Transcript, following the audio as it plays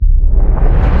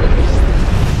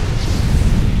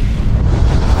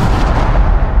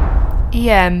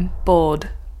EM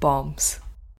Board Bombs.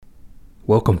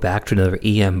 Welcome back to another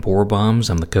EM Board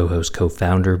Bombs. I'm the co-host,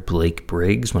 co-founder, Blake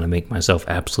Briggs. I want to make myself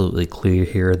absolutely clear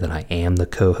here that I am the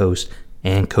co-host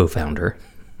and co-founder.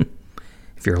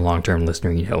 If you're a long-term listener,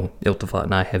 you know Iltafat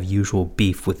and I have usual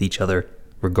beef with each other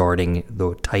regarding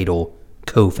the title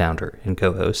co-founder and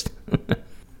co-host.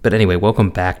 But anyway, welcome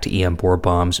back to EM Board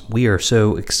Bombs. We are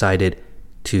so excited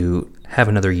to have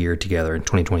another year together in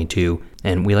 2022,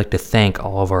 and we like to thank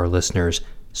all of our listeners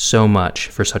so much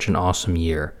for such an awesome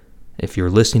year. If you're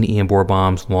listening to EM Board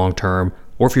Bombs long-term,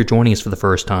 or if you're joining us for the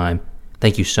first time,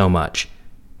 thank you so much.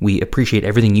 We appreciate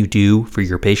everything you do for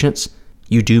your patients.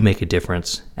 You do make a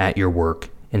difference at your work,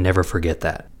 and never forget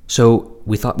that. So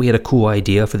we thought we had a cool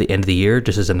idea for the end of the year,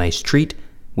 just as a nice treat.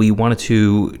 We wanted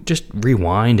to just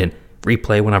rewind and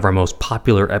replay one of our most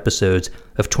popular episodes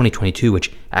of 2022,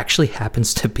 which actually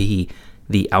happens to be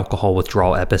the alcohol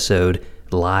withdrawal episode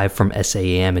live from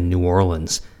SAM in New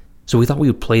Orleans. So we thought we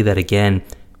would play that again.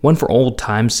 One, for old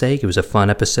time's sake. It was a fun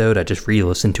episode. I just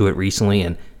re-listened to it recently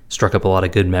and struck up a lot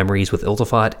of good memories with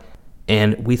Iltafat.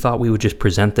 And we thought we would just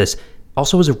present this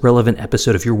also as a relevant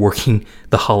episode if you're working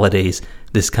the holidays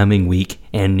this coming week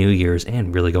and New Year's,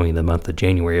 and really going in the month of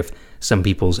January. If some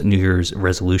people's New Year's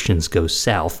resolutions go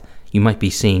south, you might be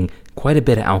seeing quite a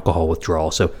bit of alcohol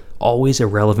withdrawal. So always a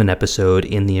relevant episode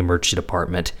in the emergency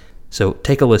department. So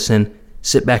take a listen,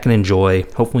 sit back and enjoy.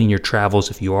 Hopefully in your travels,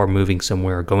 if you are moving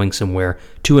somewhere or going somewhere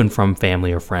to and from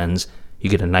family or friends, you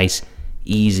get a nice,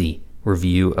 easy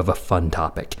review of a fun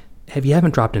topic. If you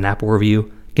haven't dropped an Apple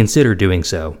review, consider doing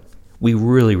so. We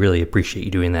really, really appreciate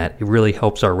you doing that. It really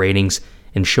helps our ratings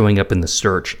and showing up in the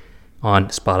search on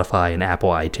Spotify and Apple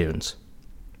iTunes.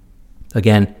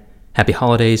 Again, happy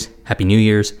holidays, happy New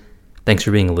Year's. Thanks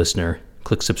for being a listener.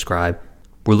 Click subscribe.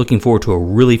 We're looking forward to a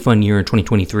really fun year in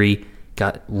 2023.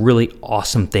 Got really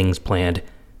awesome things planned.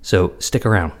 So stick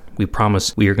around. We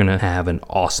promise we are going to have an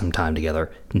awesome time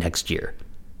together next year.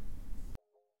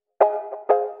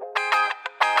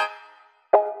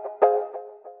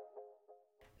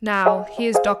 Now,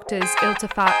 here's Doctors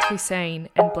Iltafat Hussain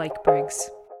and Blake Briggs.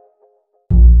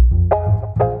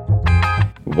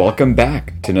 Welcome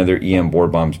back to another EM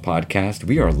Board Bombs podcast.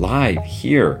 We are live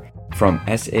here from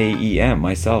SAEM,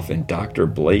 myself and Dr.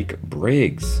 Blake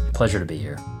Briggs. Pleasure to be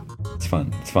here. It's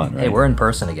fun, right? Hey, we're in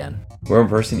person again. We're in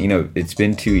person. You know, it's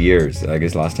been 2 years. I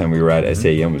guess last time we were at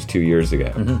SAEM was 2 years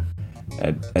ago. Mm-hmm.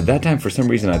 At that time, for some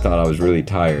reason, I thought I was really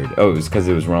tired. Oh, it was because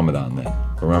it was Ramadan then.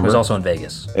 Remember? It was also in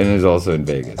Vegas. And it was also in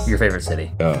Vegas. Your favorite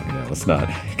city. Oh, yeah, let's not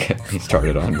get me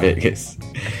started on Vegas.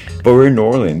 But we're in New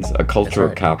Orleans, a cultural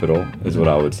capital, is what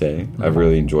I would say. I've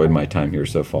really enjoyed my time here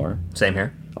so far. Same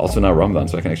here. Also now Ramadan,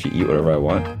 so I can actually eat whatever I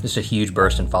want. Just a huge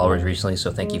burst in followers recently,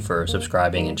 so thank you for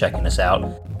subscribing and checking us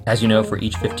out. As you know, for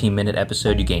each 15-minute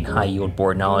episode, you gain high-yield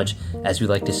board knowledge. As we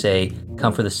like to say,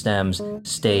 come for the stems,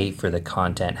 stay for the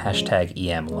content,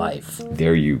 #EMLife.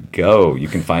 There you go. You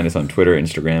can find us on Twitter,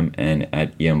 Instagram, and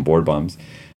at EM Board Bombs.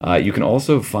 You can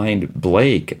also find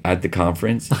Blake at the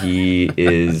conference. He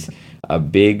is...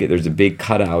 there's a big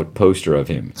cutout poster of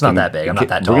him. It's not that big. I'm not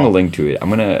that tall. We're going to link to it. I'm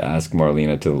going to ask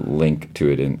Marlena to link to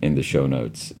it in the show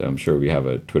notes. I'm sure we have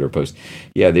a Twitter post.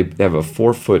 Yeah, they have a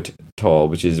 4 foot tall,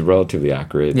 which is relatively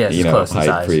accurate. Yes, close in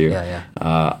size. For you. Yeah.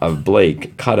 Of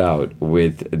Blake cut out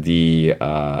with the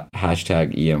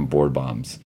 #EM Board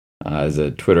Bombs as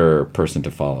a Twitter person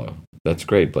to follow. That's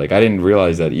great, Blake. I didn't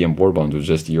realize that EM Board Bombs was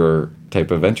just your type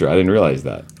of venture. I didn't realize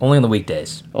that. Only on the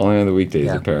weekdays. Only on the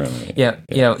weekdays, apparently. Yeah.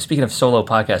 You know, speaking of solo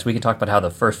podcasts, we can talk about how the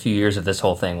first few years of this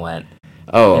whole thing went.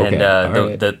 Oh, okay.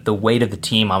 And the weight of the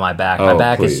team on my back. My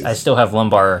back is, I still have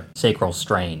lumbar sacral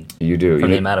strain. You do. From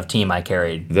the amount of team I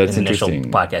carried in the initial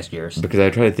podcast years. Because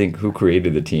I try to think who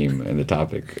created the team and the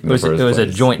topic. It was a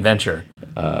joint venture.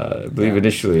 I believe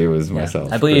initially it was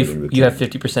myself. I believe you have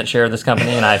 50% share of this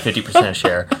company and I have 50%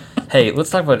 share. Hey, let's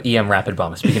talk about EM Rapid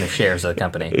Bombs, speaking of shares of the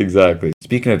company. Exactly.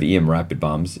 Speaking of EM Rapid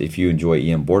Bombs, if you enjoy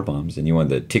EM Board Bombs and you want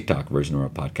the TikTok version of our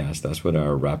podcast, that's what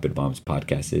our Rapid Bombs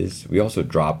podcast is. We also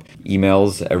drop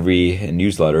emails,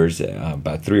 newsletters,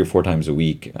 about 3 or 4 times a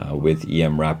week with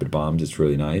EM Rapid Bombs. It's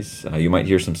really nice. You might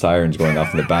hear some sirens going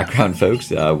off in the background, folks.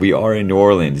 We are in New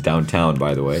Orleans, downtown,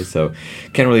 by the way, so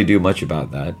can't really do much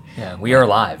about that. Yeah, we are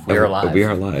live. We are live. We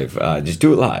are live. Just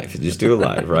do it live. Just do it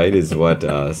live, right, is what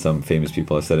some famous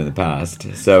people have said in the past.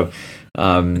 So,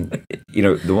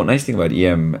 the one nice thing about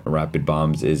EM Rapid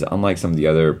Bombs is, unlike some of the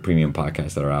other premium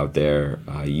podcasts that are out there,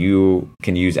 you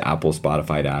can use Apple,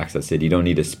 Spotify to access it. You don't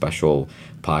need a special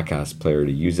podcast player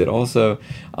to use it. Also,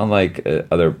 unlike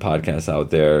other podcasts out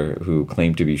there who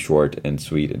claim to be short and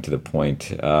sweet and to the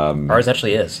point, Ours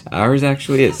actually is. Ours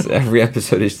actually is. Every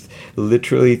episode is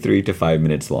literally 3 to 5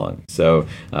 minutes long. So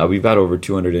we've got over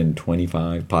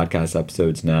 225 podcast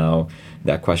episodes now.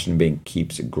 That question bank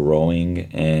keeps growing,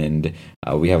 and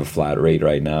we have a flat rate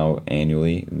right now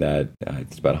annually that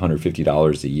it's about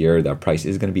 $150 a year. That price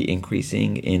is going to be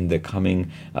increasing in the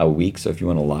coming weeks. So if you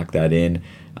want to lock that in,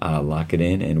 lock it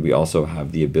in. And we also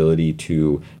have the ability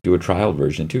to do a trial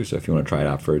version too. So if you want to try it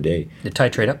out for a day, The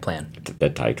titrate up plan.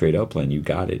 that titrate out plan, you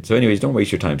got it. So anyways, don't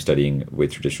waste your time studying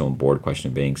with traditional board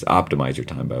question banks. Optimize your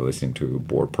time by listening to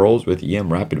Board Pearls with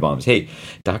EM Rapid Bombs. Hey,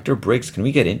 Dr. Briggs, can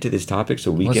we get into this topic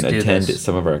so we Let's can do attend this.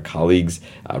 some of our colleagues'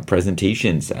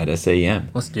 presentations at SAM?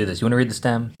 Let's do this. You want to read the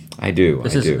stem? I do.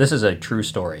 This is a true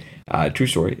story. True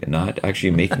story, not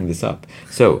actually making this up.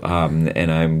 So,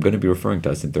 and I'm going to be referring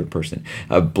to us in third person.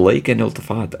 Blake and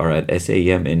Iltafat are at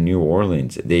SAM in New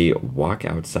Orleans. They walk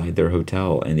outside their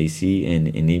hotel and they see an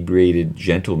inebriated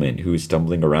gentleman who is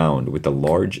stumbling around with a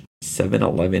large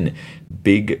 7-Eleven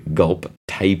big gulp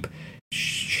type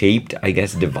shaped, I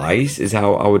guess, device is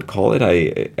how I would call it.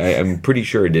 I'm pretty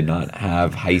sure it did not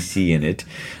have high C in it.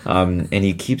 And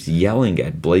he keeps yelling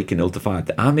at Blake and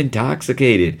Iltafat, "I'm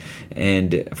intoxicated."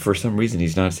 And for some reason,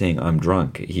 he's not saying "I'm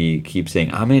drunk." He keeps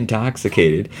saying "I'm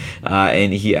intoxicated."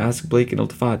 And he asks Blake and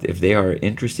Iltafat if they are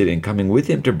interested in coming with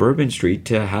him to Bourbon Street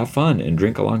to have fun and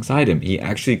drink alongside him. He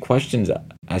actually questions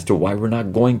as to why we're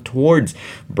not going towards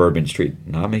Bourbon Street.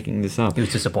 Not making this up. He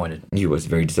was disappointed. He was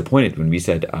very disappointed when we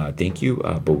said, thank you,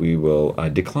 but we will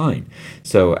decline.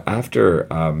 So after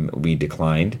we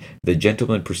declined, the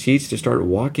gentleman proceeds to start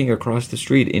walking across the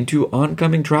street into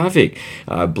oncoming traffic.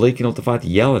 Blake and Iltafat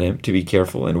yell at him to be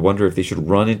careful and wonder if they should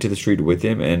run into the street with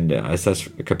him and assess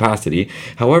capacity.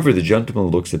 However, the gentleman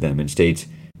looks at them and states,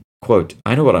 quote,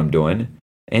 "I know what I'm doing,"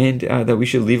 and that we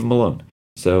should leave him alone.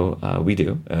 So we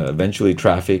do. Eventually,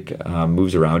 traffic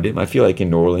moves around him. I feel like in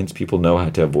New Orleans, people know how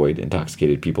to avoid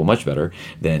intoxicated people much better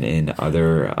than in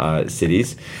other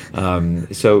cities.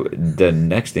 So the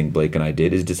next thing Blake and I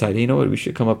did is decide, hey, you know what, we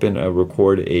should come up and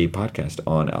record a podcast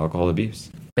on alcohol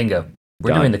abuse. Bingo.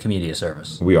 We're Done. doing the community a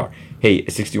service. We are. Hey, a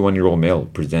 61-year-old male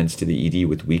presents to the ED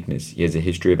with weakness. He has a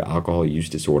history of alcohol use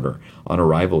disorder. On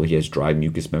arrival, he has dry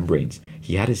mucous membranes.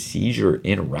 He had a seizure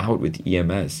en route with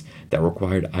EMS that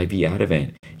required IV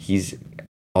Ativan. He's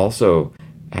also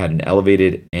had an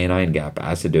elevated anion gap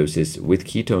acidosis with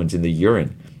ketones in the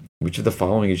urine. Which of the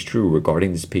following is true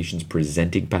regarding this patient's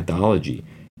presenting pathology?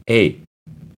 A,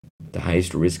 the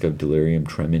highest risk of delirium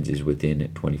tremens is within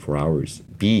 24 hours.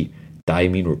 B,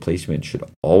 thiamine replacement should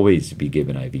always be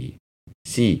given IV.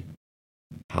 C,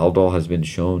 Haldol has been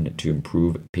shown to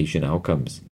improve patient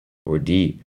outcomes. Or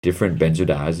D, different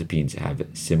benzodiazepines have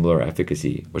similar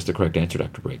efficacy. What's the correct answer,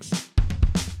 Dr. Briggs?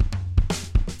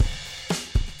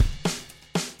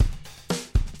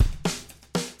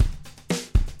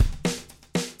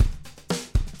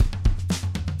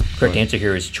 Correct answer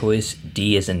here is choice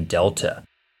D as in Delta.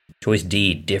 Choice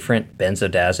D, different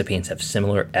benzodiazepines have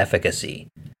similar efficacy.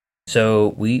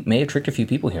 So we may have tricked a few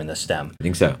people here in this stem. I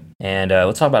think so. And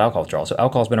let's talk about alcohol withdrawal. So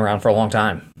alcohol's been around for a long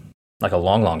time, like a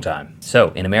long, long time.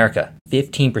 So in America,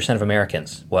 15% of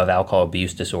Americans will have alcohol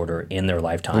abuse disorder in their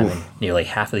lifetime. Oof. And nearly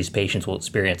half of these patients will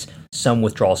experience some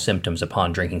withdrawal symptoms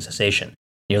upon drinking cessation.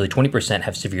 Nearly 20%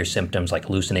 have severe symptoms like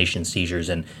hallucinations, seizures,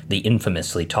 and the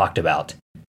infamously talked about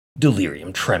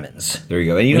delirium tremens. There you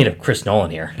go. And We you need know, a Chris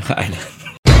Nolan here. I know.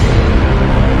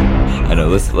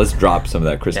 Let's drop some of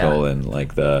that Chris Yeah. Nolan,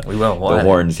 like the We will. We'll the add it.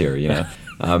 horns here. You know,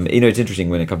 it's interesting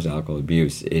when it comes to alcohol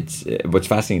abuse. It's what's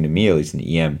fascinating to me, at least in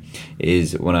EM,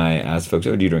 is when I ask folks,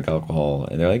 "Oh, do you drink alcohol?"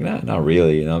 And they're like, "Nah, not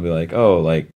really." And I'll be like, "Oh,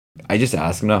 like." I just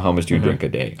ask them now, how much do you drink a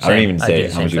day? I don't Same. even I say do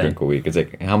the how much same do you thing. drink a week. It's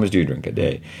like, how much do you drink a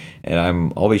day? And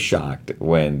I'm always shocked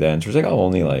when the answer's like, oh,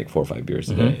 only like 4 or 5 beers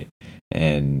a day.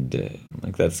 And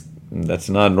like that's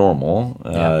not normal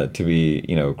to be,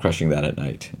 crushing that at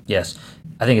night. Yes.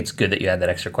 I think it's good that you had that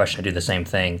extra question. I do the same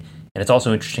thing. And it's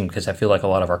also interesting because I feel like a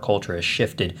lot of our culture has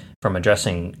shifted from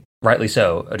addressing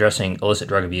illicit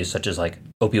drug abuse, such as like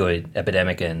opioid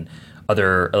epidemic and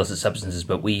other illicit substances,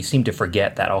 but we seem to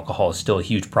forget that alcohol is still a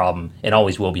huge problem and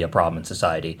always will be a problem in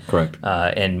society. Correct.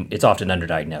 And it's often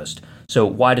underdiagnosed. So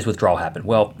why does withdrawal happen?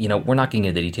 Well, we're not getting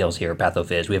into the details here at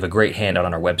PathoPhys. We have a great handout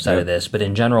on our website of this, but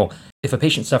in general, if a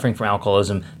patient suffering from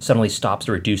alcoholism suddenly stops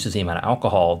or reduces the amount of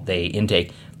alcohol they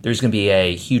intake, there's going to be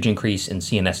a huge increase in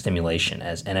CNS stimulation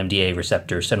as NMDA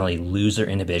receptors suddenly lose their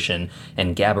inhibition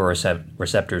and GABA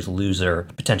receptors lose their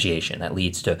potentiation. That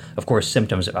leads to, of course,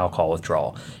 symptoms of alcohol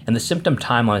withdrawal. And the symptoms symptom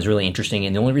timeline is really interesting,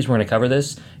 and the only reason we're going to cover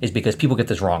this is because people get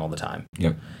this wrong all the time.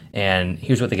 Yep. And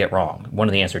here's what they get wrong. One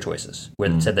of the answer choices, where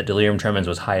it said that delirium tremens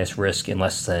was highest risk in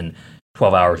less than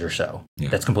 12 hours or so. Yeah.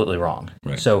 That's completely wrong.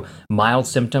 Right. So mild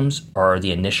symptoms are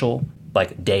the initial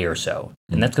day or so.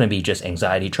 And that's going to be just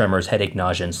anxiety, tremors, headache,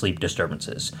 nausea, and sleep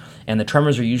disturbances. And the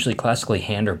tremors are usually classically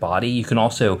hand or body. You can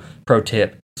also, pro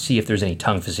tip, see if there's any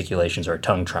tongue fasciculations or a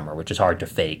tongue tremor, which is hard to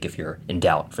fake if you're in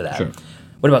doubt for that. Sure.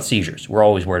 What about seizures? We're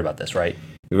always worried about this, right?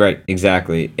 Right,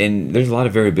 exactly. And there's a lot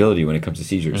of variability when it comes to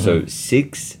seizures. So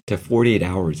 6 to 48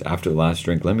 hours after the last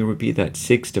drink. Let me repeat that,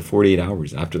 6 to 48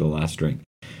 hours after the last drink.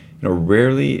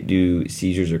 Rarely do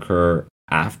seizures occur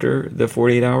after the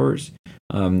 48 hours.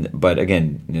 But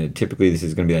again, typically this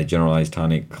is going to be that generalized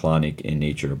tonic-clonic in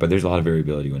nature. But there's a lot of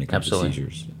variability when it comes to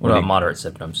seizures. What about moderate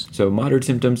symptoms? So moderate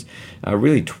symptoms,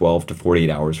 really 12 to 48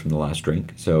 hours from the last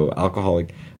drink. So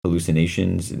alcoholic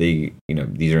hallucinations, these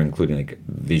are including like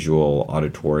visual,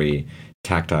 auditory,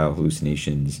 tactile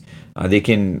hallucinations. They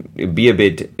can be a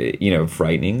bit,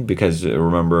 frightening because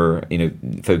remember,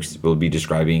 folks will be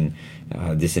describing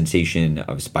the sensation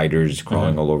of spiders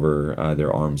crawling all over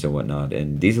their arms and whatnot.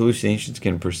 And these hallucinations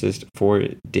can persist for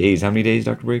days. How many days,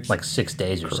 Dr. Briggs? Like 6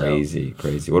 days or so.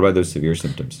 Crazy. What about those severe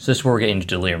symptoms? So this is where we're getting into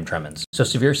delirium tremens. So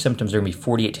severe symptoms are going to be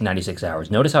 48 to 96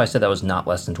 hours. Notice how I said that was not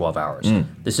less than 12 hours.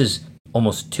 This is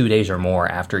almost 2 days or more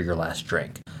after your last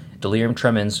drink. Delirium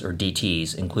tremens, or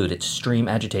DTs, include extreme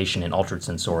agitation and altered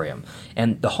sensorium.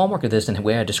 And the hallmark of this, and the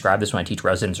way I describe this when I teach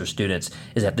residents or students,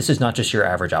 is that this is not just your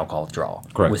average alcohol withdrawal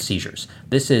with seizures.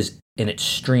 This is an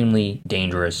extremely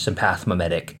dangerous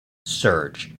sympathomimetic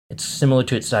surge. It's similar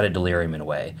to excited delirium in a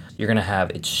way. You're going to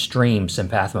have extreme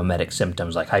sympathomimetic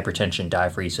symptoms like hypertension,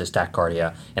 diaphoresis,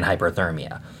 tachycardia, and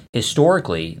hyperthermia.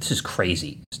 Historically, this is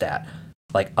crazy stat,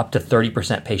 like up to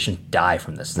 30% patients die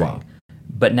from this thing. Wow.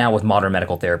 But now with modern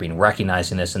medical therapy and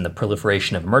recognizing this and the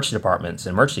proliferation of emergency departments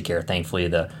and emergency care, thankfully,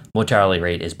 the mortality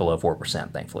rate is below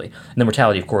 4%, thankfully. And the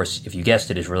mortality, of course, if you guessed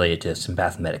it, is related to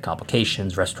sympathomimetic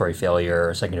complications, respiratory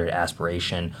failure, secondary to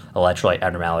aspiration, electrolyte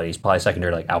abnormalities, probably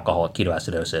secondary to like alcoholic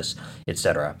ketoacidosis,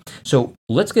 etc. So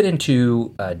let's get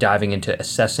into diving into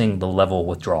assessing the level of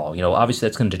withdrawal. Obviously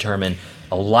that's going to determine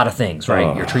a lot of things,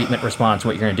 right? Your treatment response,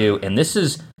 what you're going to do. And this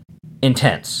is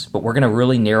intense, but we're going to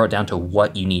really narrow it down to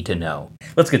what you need to know.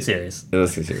 Let's get serious.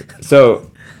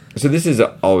 So this is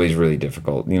always really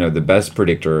difficult. The best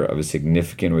predictor of a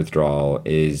significant withdrawal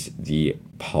is the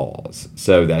pause.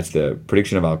 So that's the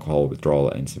prediction of alcohol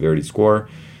withdrawal and severity score.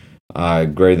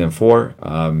 Greater than 4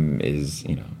 is,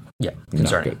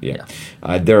 concerning. Not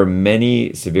good. There are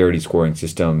many severity scoring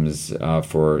systems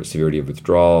for severity of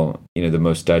withdrawal. The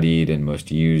most studied and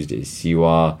most used is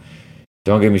CIWA.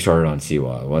 Don't get me started on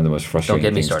CIWA. One of the most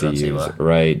frustrating things to use. CIWA.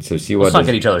 Right. So CIWA. Let's not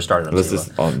get each other started on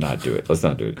CIWA. Let's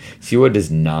not do it. CIWA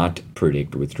does not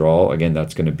predict withdrawal. Again,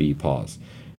 that's going to be pause.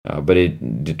 But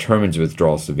it determines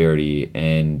withdrawal severity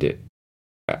and,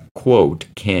 quote,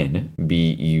 can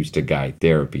be used to guide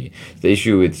therapy. The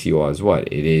issue with CIWA is what?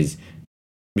 It is,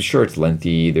 sure, it's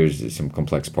lengthy. There's some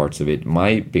complex parts of it.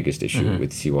 My biggest issue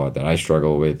with CIWA that I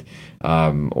struggle with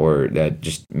or that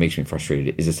just makes me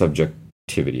frustrated is the subjectivity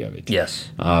of it. Yes,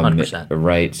 100%.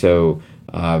 Right. So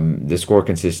the score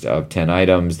consists of 10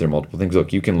 items. There are multiple things.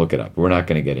 Look, you can look it up. We're not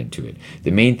going to get into it.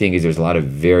 The main thing is there's a lot of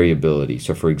variability.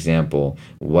 So, for example,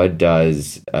 what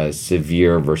does a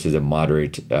severe versus a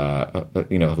moderate,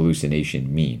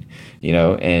 hallucination mean?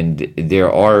 And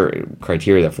there are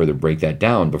criteria that further break that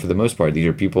down. But for the most part, these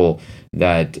are people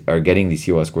that are getting these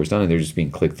CIWA scores done, and they're just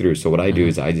being clicked through. So what I do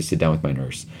is I just sit down with my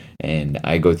nurse, and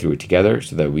I go through it together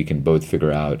so that we can both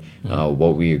figure out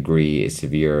what we agree is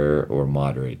severe or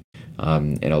moderate.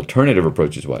 An alternative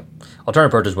approach is what? Alternative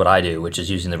approach is what I do, which is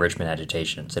using the Richmond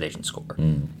Agitation and Sedation Score.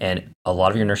 And a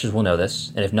lot of your nurses will know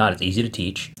this, and if not, it's easy to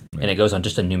teach, and it goes on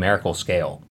just a numerical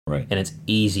scale. Right. And it's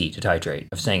easy to titrate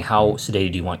of saying how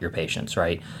sedated do you want your patients,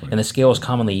 right? And the scale is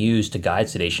commonly used to guide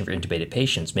sedation for intubated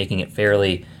patients, making it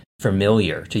fairly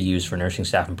familiar to use for nursing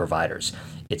staff and providers.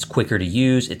 It's quicker to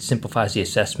use, it simplifies the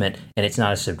assessment, and it's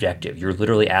not as subjective. You're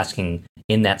literally asking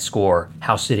in that score,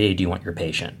 how sedated do you want your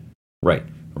patient? Right,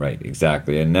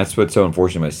 exactly. And that's what's so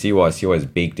unfortunate about CIWA. CIWA is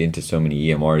baked into so many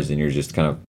EMRs, and you're just kind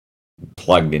of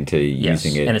plugged into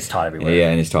using it. And it's taught everywhere. Yeah,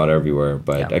 and it's taught everywhere.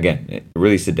 But again,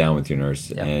 really sit down with your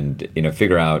nurse and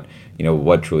figure out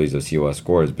what truly is those CIWA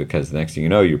scores, because the next thing you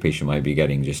know, your patient might be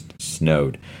getting just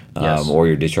snowed. Yes. Or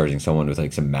you're discharging someone with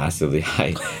like some massively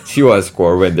high COS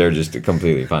score when they're just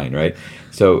completely fine, right?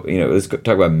 So, let's talk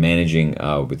about managing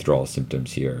withdrawal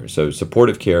symptoms here. So,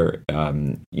 supportive care,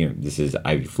 this is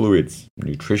IV fluids,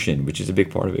 nutrition, which is a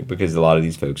big part of it because a lot of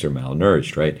these folks are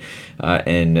malnourished, right?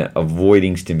 And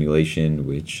avoiding stimulation,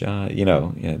 which,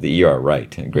 the ER,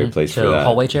 right? A great place for that.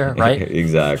 Hallway chair, right?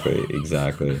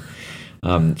 Exactly.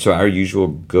 So, our usual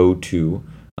go-to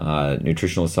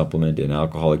nutritional supplement in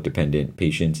alcoholic-dependent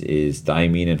patients is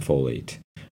thiamine and folate.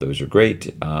 Those are great.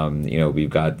 We've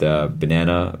got the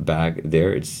banana bag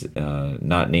there. It's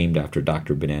not named after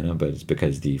Dr. Banana, but it's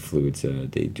because the fluids,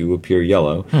 they do appear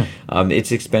yellow.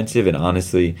 It's expensive, and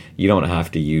honestly, you don't have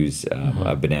to use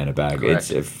a banana bag. Correct.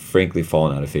 It's frankly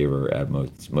fallen out of favor at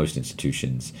most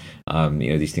institutions.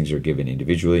 These things are given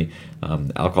individually.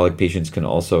 Alcoholic patients can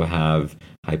also have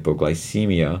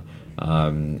hypoglycemia.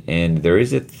 And there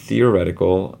is a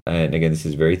theoretical, and again, this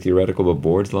is very theoretical, but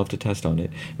boards love to test on it,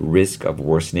 risk of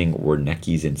worsening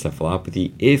Wernicke's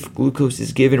encephalopathy if glucose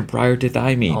is given prior to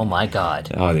thiamine. Oh my God.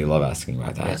 Oh, they love asking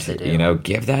about that. Yes, they do.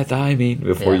 Give that thiamine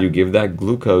before you give that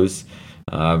glucose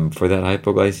for that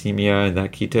hypoglycemia and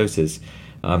that ketosis.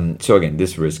 So again,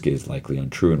 this risk is likely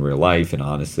untrue in real life, and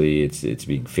honestly, it's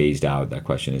being phased out. That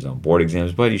question is on board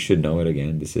exams, but you should know it.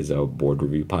 Again, this is a board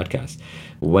review podcast.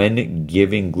 When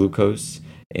giving glucose,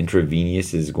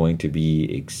 intravenous is going to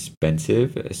be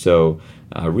expensive. So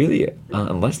really,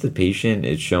 unless the patient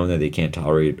is shown that they can't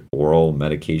tolerate oral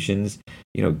medications,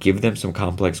 give them some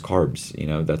complex carbs.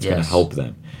 That's going to help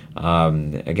them.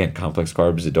 Again, complex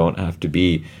carbs don't have to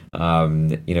be,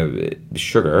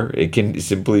 sugar. It can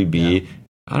simply be,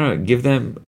 I don't know, give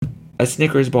them a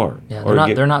Snickers bar.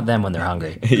 Yeah, they're not them when they're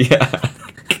hungry. Yeah.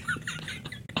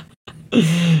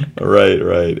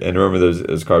 Right. And remember,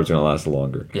 those carbs are going to last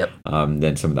longer. Yep.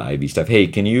 Than some of the IV stuff. Hey,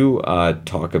 can you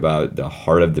talk about the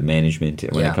heart of the management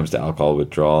when it comes to alcohol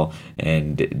withdrawal,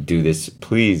 and do this,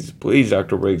 please,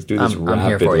 Dr. Briggs, do this rapidly. I'm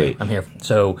here for you. I'm here.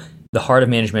 So the heart of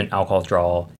management alcohol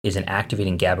withdrawal is in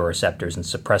activating GABA receptors and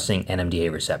suppressing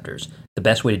NMDA receptors. The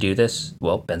best way to do this,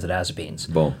 benzodiazepines.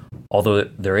 Boom. Although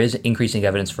there is increasing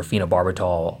evidence for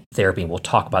phenobarbital therapy, and we'll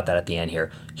talk about that at the end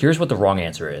here. Here's what the wrong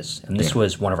answer is, and this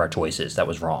was one of our choices that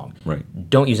was wrong. Right.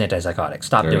 Don't use antipsychotics.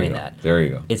 Stop doing that. There you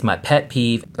go. It's my pet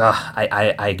peeve.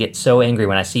 I get so angry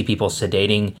when I see people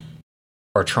sedating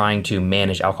or trying to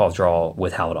manage alcohol withdrawal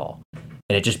with Haldol.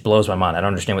 And it just blows my mind. I don't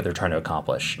understand what they're trying to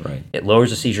accomplish. Right. It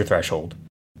lowers the seizure threshold.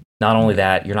 Not only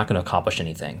that, you're not going to accomplish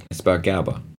anything. It's about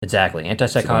GABA. Exactly.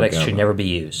 Antipsychotics should never be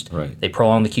used. Right. They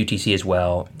prolong the QTC as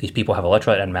well. These people have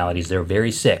electrolyte abnormalities. They're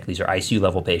very sick. These are ICU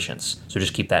level patients. So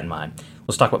just keep that in mind.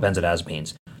 Let's talk about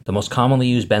benzodiazepines. The most commonly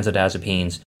used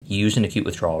benzodiazepines used in acute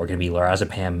withdrawal are going to be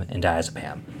lorazepam and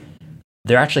diazepam.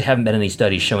 There actually haven't been any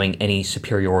studies showing any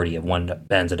superiority of one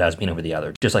benzodiazepine over the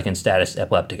other, just like in status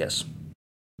epilepticus.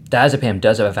 Diazepam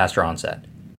does have a faster onset,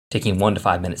 taking 1 to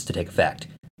 5 minutes to take effect,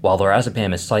 while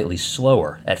lorazepam is slightly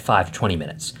slower at 5 to 20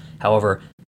 minutes. However,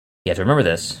 you have to remember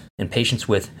this, in patients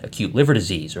with acute liver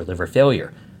disease or liver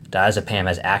failure, diazepam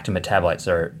has active metabolites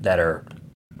that are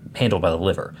handled by the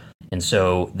liver, and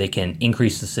so they can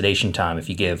increase the sedation time if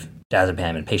you give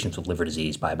diazepam in patients with liver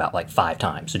disease by about 5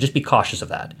 times. So just be cautious of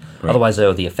that. Right. Otherwise,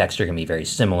 though, the effects are going to be very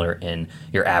similar in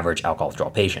your average alcohol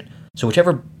withdrawal patient. So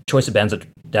whichever choice of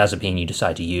benzodiazepine you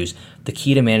decide to use, the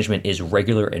key to management is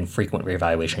regular and frequent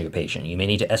reevaluation of your patient. You may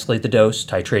need to escalate the dose,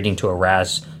 titrating to a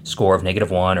RAS score of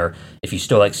 -1, or if you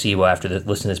still like SIBO after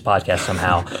listening to this podcast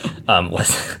somehow,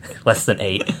 less than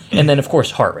 8. And then, of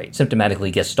course, heart rate.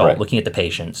 Symptomatically gestalt, looking at the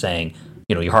patient, saying,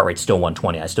 your heart rate's still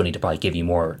 120. I still need to probably give you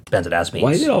more benzodiazepines.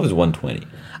 Why is it always 120?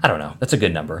 I don't know. That's a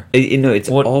good number. It's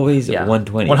always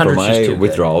 120 for my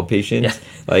withdrawal patients.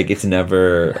 Yeah. It's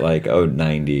never 90 or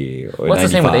 95. What's the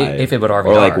same with AFib with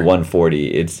RVR? Or 140.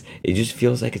 It just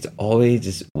feels like it's always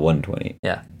just 120.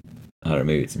 Yeah. I don't know.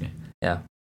 Maybe it's me. Yeah.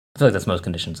 I feel like that's most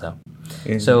conditions, though.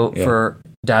 So for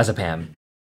diazepam,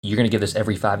 you're going to give this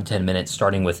every 5 to 10 minutes,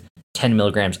 starting with 10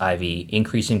 milligrams IV,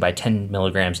 increasing by 10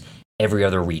 milligrams every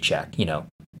other recheck,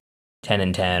 10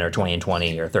 and 10 or 20 and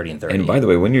 20 or 30 and 30. And by the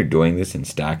way, when you're doing this and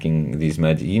stacking these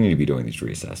meds, you need to be doing these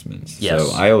reassessments. Yes,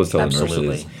 so I always tell the absolutely.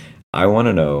 nurses, I want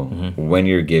to know when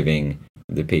you're giving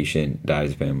the patient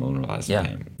diazepam or lorazepam.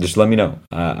 Yeah. Just let me know.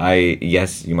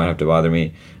 Yes, you might have to bother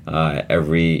me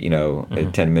every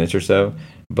 10 minutes or so,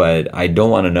 but I don't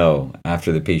want to know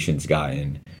after the patient's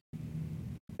gotten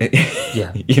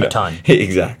a ton.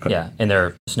 Exactly. Yeah, and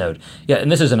they're snowed. Yeah,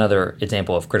 and this is another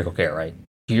example of critical care, right?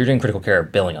 You're doing critical care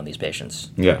billing on these patients.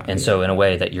 Yeah. And so in a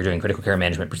way that you're doing critical care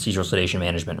management, procedural sedation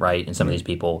management, right? And some of these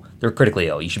people, they're critically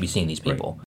ill. You should be seeing these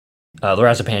people. Right.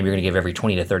 Lorazepam, you're going to give every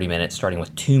 20 to 30 minutes, starting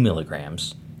with 2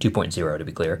 milligrams 2.0 to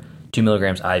be clear, 2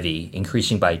 milligrams IV,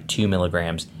 increasing by 2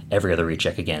 milligrams every other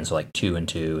recheck again, so like 2 and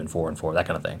 2 and 4 and 4, that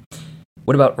kind of thing.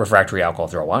 What about refractory alcohol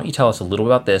withdrawal? Why don't you tell us a little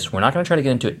about this? We're not going to try to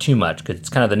get into it too much because it's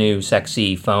kind of the new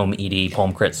sexy foam ED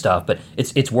palm crit stuff, but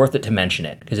it's worth it to mention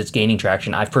it because it's gaining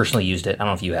traction. I've personally used it. I don't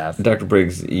know if you have. Dr.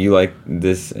 Briggs, you like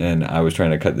this, and I was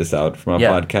trying to cut this out from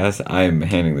our podcast. I'm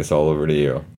handing this all over to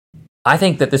you. I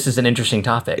think that this is an interesting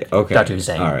topic, okay. Dr.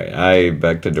 Hussein. All right. I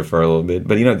beg to defer a little bit,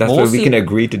 but that's why we can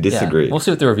agree to disagree. Yeah, we'll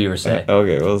see what the reviewers say.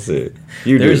 Okay, we'll see.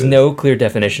 There's no clear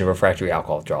definition of refractory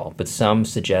alcohol withdrawal, but some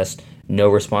suggest no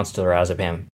response to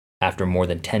lorazepam after more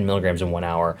than 10 milligrams in 1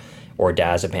 hour, or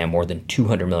diazepam more than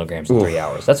 200 milligrams in 3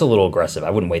 hours. That's a little aggressive. I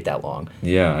wouldn't wait that long.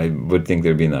 Yeah, I would think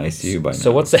they'd be in the ICU by now.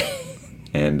 So what's that?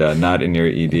 And not in your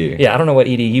ED. Yeah, I don't know what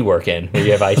ED you work in, where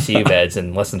you have ICU beds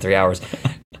in less than 3 hours.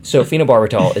 So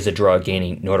phenobarbital is a drug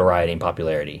gaining notoriety and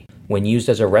popularity. When used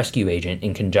as a rescue agent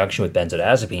in conjunction with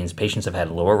benzodiazepines, patients have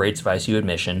had lower rates of ICU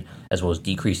admission as well as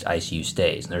decreased ICU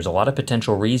stays. And there's a lot of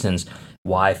potential reasons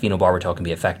why phenobarbital can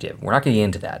be effective. We're not going to get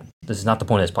into that. This is not the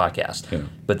point of this podcast. Yeah.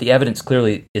 But the evidence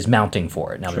clearly is mounting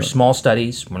for it. Now, there's small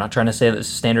studies. We're not trying to say that this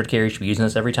is standard care. You should be using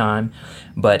this every time.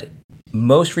 But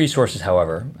most resources,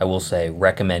 however, I will say,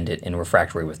 recommend it in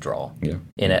refractory withdrawal. Yeah.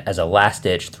 As a last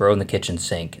ditch, throw in the kitchen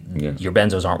sink. Yeah. Your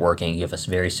benzos aren't working. You have a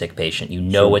very sick patient. You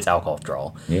know it's alcohol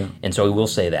withdrawal. Yeah. And so we will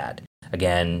say that.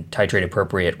 Again, titrate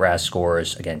appropriate RAS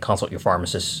scores. Again, consult your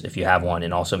pharmacist if you have one,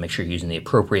 and also make sure you're using the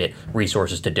appropriate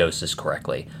resources to dose this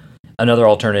correctly. Another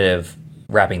alternative,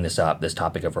 wrapping this up, this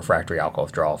topic of refractory alcohol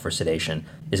withdrawal for sedation,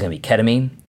 is going to be ketamine,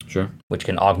 which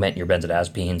can augment your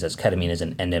benzodiazepines, as ketamine is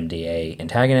an NMDA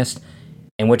antagonist.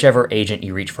 And whichever agent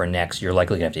you reach for next, you're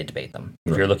likely going to have to intubate them.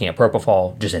 If you're looking at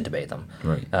propofol, just intubate them.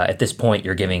 Right. At this point,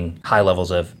 you're giving high levels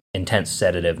of intense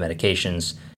sedative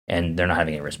medications, and they're not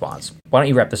having any response. Why don't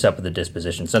you wrap this up with a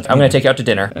disposition? Since I'm going to take you out to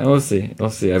dinner. We'll see.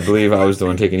 I believe I was the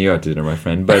one taking you out to dinner, my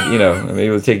friend. But, maybe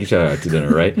we'll take each other out to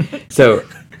dinner, right? So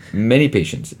many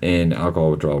patients in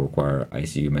alcohol withdrawal require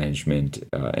ICU management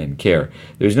and care.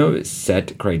 There's no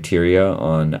set criteria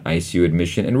on ICU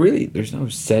admission, and really there's no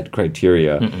set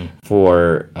criteria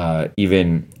for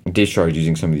even discharge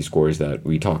using some of these scores that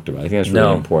we talked about. I think that's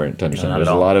really important to understand. There's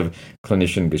a lot of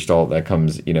clinician gestalt that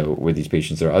comes, with these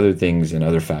patients. There are other things and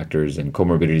other factors and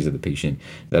comorbidities of the patient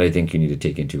that I think you need to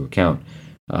take into account.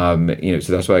 So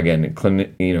that's why, again,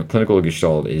 clinical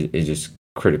gestalt is just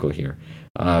critical here.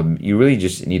 You really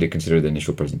just need to consider the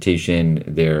initial presentation,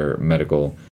 their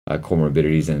medical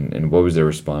comorbidities, and what was their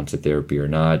response to therapy or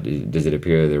not. Does it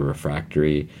appear they're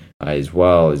refractory as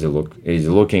well? Are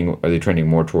they trending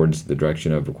more towards the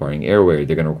direction of requiring airway?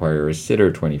 They're going to require a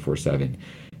sitter 24/7.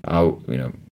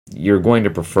 You're going to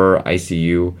prefer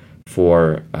ICU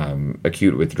for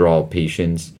acute withdrawal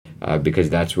patients because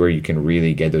that's where you can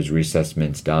really get those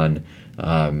reassessments done.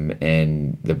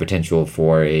 And the potential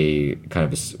for a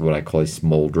kind of what I call a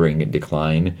smoldering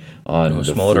decline on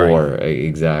the floor,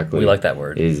 exactly. We like that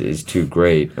word. Is too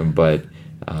great, but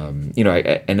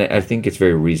I think it's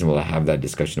very reasonable to have that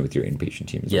discussion with your inpatient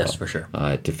team as well. Yes, for sure.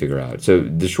 To figure out. So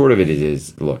the short of it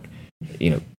is look,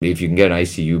 if you can get an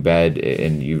ICU bed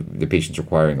and the patient's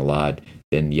requiring a lot,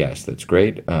 then yes, that's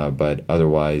great. But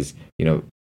otherwise,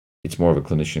 it's more of a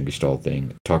clinician gestalt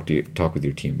thing. Talk with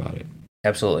your team about it.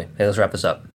 Absolutely. Hey, let's wrap this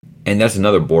up. And that's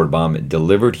another board bomb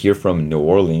delivered here from New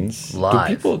Orleans.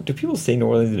 Live. Do people say New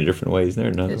Orleans in a different way? Is there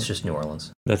another? It's just New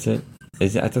Orleans. That's it? I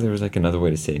thought there was another way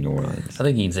to say New Orleans. I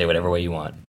think you can say whatever way you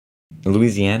want.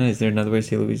 Louisiana? Is there another way to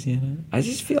say Louisiana? I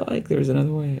just feel like there's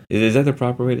another way. Is that the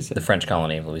proper way to say it? The French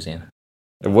colony of Louisiana.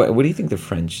 What do you think the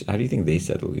French, how do you think they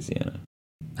said Louisiana?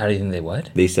 How do you think they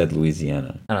what? They said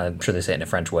Louisiana. I don't know, I'm sure they say it in a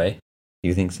French way.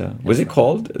 You think so? Was it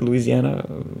called Louisiana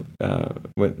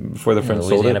before the French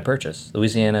sold it? Louisiana Purchase.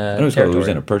 Louisiana I know it's called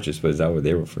Louisiana Purchase, but is that what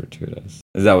they referred to it as?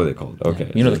 Is that what they called it?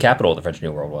 Okay. You know the capital of the French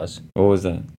New World was? What was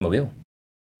that? Mobile.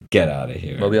 Get out of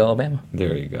here. Mobile, Alabama.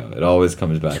 There you go. It always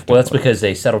comes back to that's because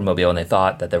they settled Mobile and they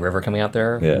thought that the river coming out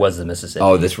there was the Mississippi.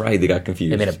 Oh, that's right. They got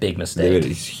confused. They made a big mistake. They made a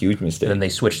huge mistake. And then they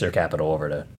switched their capital over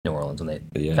to New Orleans and they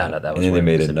found out that was and then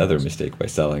they made another mistake by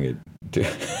selling it to...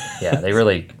 Yeah, they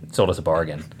really sold us a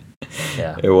bargain.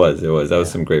 Yeah, it was. That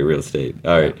was some great real estate.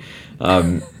 All right.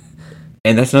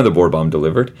 And that's another board bomb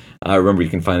delivered. Remember, you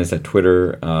can find us at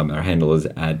Twitter. Our handle is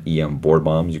at EM Board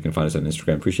Bombs. You can find us on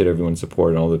Instagram. Appreciate everyone's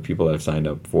support and all the people that have signed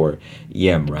up for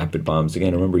EM Rapid Bombs.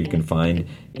 Again, remember, you can find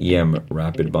EM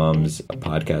Rapid Bombs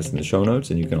podcast in the show notes,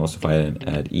 and you can also find it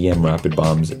at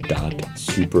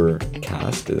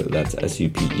emrapidbombs.supercast. That's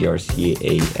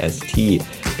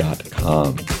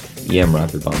supercast.com.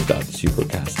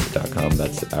 emrapidbombs.supercast.com.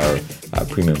 That's our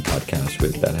premium podcast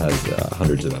that has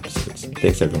hundreds of episodes.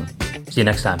 Thanks, everyone. See you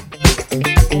next time.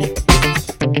 Bye.